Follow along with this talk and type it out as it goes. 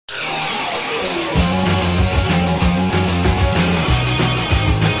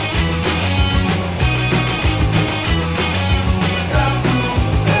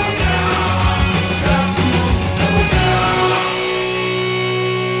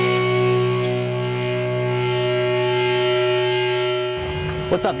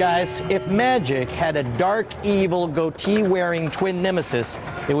What's up, guys? If magic had a dark, evil, goatee-wearing twin nemesis,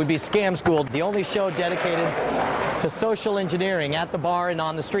 it would be Scam School, the only show dedicated to social engineering at the bar and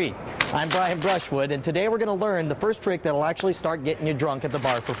on the street. I'm Brian Brushwood, and today we're going to learn the first trick that'll actually start getting you drunk at the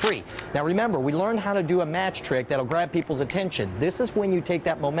bar for free. Now remember, we learned how to do a match trick that'll grab people's attention. This is when you take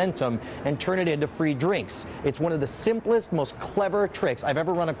that momentum and turn it into free drinks. It's one of the simplest, most clever tricks I've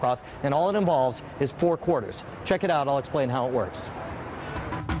ever run across, and all it involves is 4 quarters. Check it out, I'll explain how it works.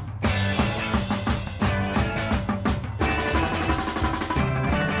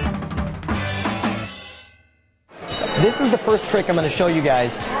 This is the first trick I'm going to show you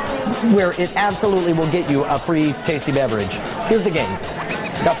guys where it absolutely will get you a free tasty beverage. Here's the game.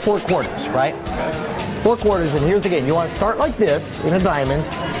 Got 4 quarters, right? 4 quarters, and here's the game. You want to start like this in a diamond,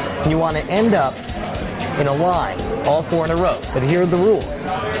 and you want to end up in a line, all 4 in a row. But here are the rules.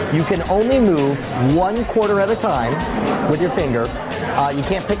 You can only move 1 quarter at a time with your finger. You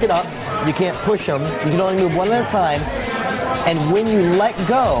can't pick it up. You can't push them. You can only move 1 at a time. And when you let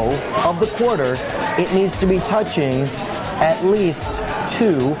go of the quarter, it needs to be touching at least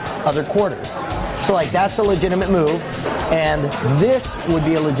 2 other quarters. So like that's a legitimate move, and this would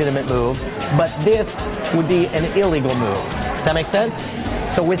be a legitimate move, but this would be an illegal move. Does that make sense?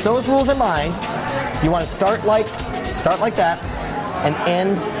 So with those rules in mind, you want to start like that and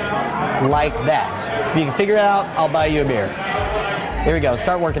end like that. If you can figure it out, I'll buy you a beer. Here we go,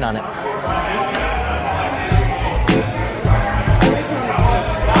 start working on it.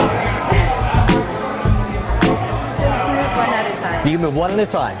 You can move 1 at a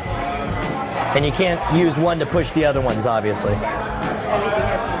time. And you can't use 1 to push the other ones, obviously.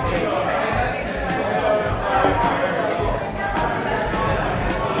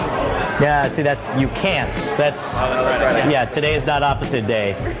 Yeah, see, you can't. That's right. Yeah, today is not opposite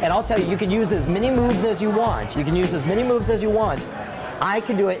day. And I'll tell you, you can use as many moves as you want. You can use as many moves as you want. I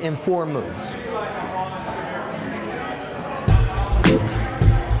can do it in 4 moves.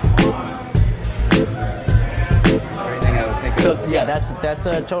 So yeah, that's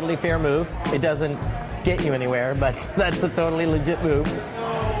a totally fair move. It doesn't get you anywhere, but that's a totally legit move.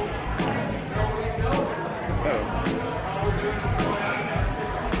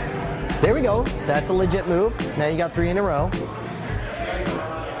 There we go. That's a legit move. Now you got 3 in a row.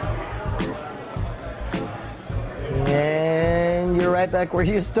 And you're right back where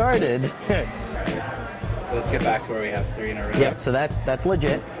you started. So let's get back to where we have 3 in a row. Yep, so that's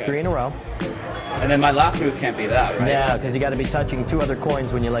legit. Okay. 3 in a row. And then my last move can't be that, right? Yeah, because you got to be touching 2 other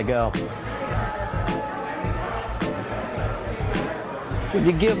coins when you let go. If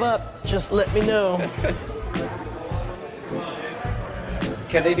you give up, just let me know.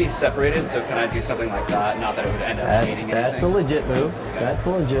 Can they be separated? So can I do something like that? Not that it would end up meaning anything. That's a legit move. Okay. That's a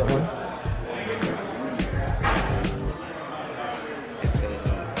legit one.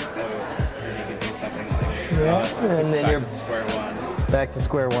 Then you can do something like yeah, and then you're square one. Back to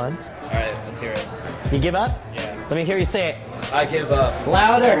square one. All right, let's hear it. You give up? Yeah. Let me hear you say it. I give up.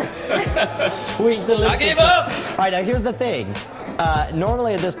 Louder. Sweet, delicious. I give up. All right, now here's the thing.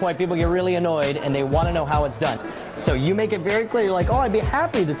 Normally at this point, people get really annoyed and they want to know how it's done. So you make it very clear. You're like, oh, I'd be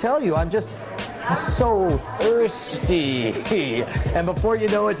happy to tell you. I'm so thirsty. And before you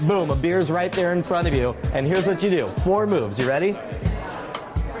know it, boom, a beer's right there in front of you. And here's what you do. 4 moves. You ready?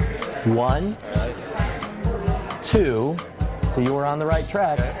 1, 2. So you were on the right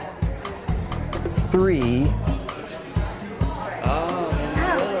track. 3.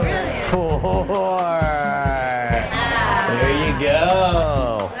 4. There you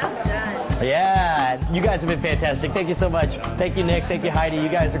go. Yeah, you guys have been fantastic. Thank you so much. Thank you, Nick. Thank you, Heidi. You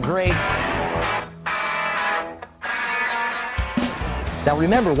guys are great. Now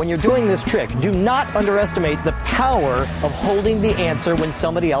remember, when you're doing this trick, do not underestimate the power of holding the answer when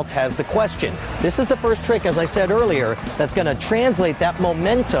somebody else has the question. This is the first trick, as I said earlier, that's going to translate that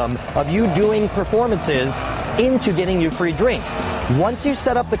momentum of you doing performances into getting you free drinks. Once you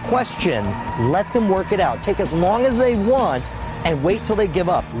set up the question, let them work it out. Take as long as they want and wait till they give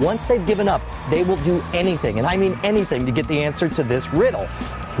up. Once they've given up, they will do anything, and I mean anything, to get the answer to this riddle.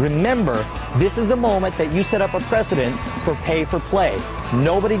 Remember, this is the moment that you set up a precedent for pay for play.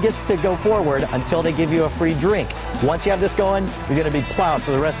 Nobody gets to go forward until they give you a free drink. Once you have this going, you're going to be plowed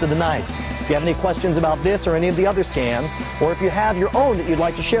for the rest of the night. If you have any questions about this or any of the other scams, or if you have your own that you'd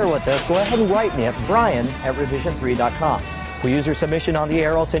like to share with us, go ahead and write me at brian@revision3.com. If we use your submission on the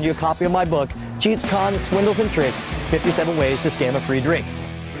air, I'll send you a copy of my book, Cheats, Cons, Swindles, and Tricks, 57 Ways to Scam a Free Drink.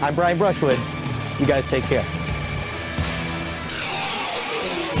 I'm Brian Brushwood. You guys take care.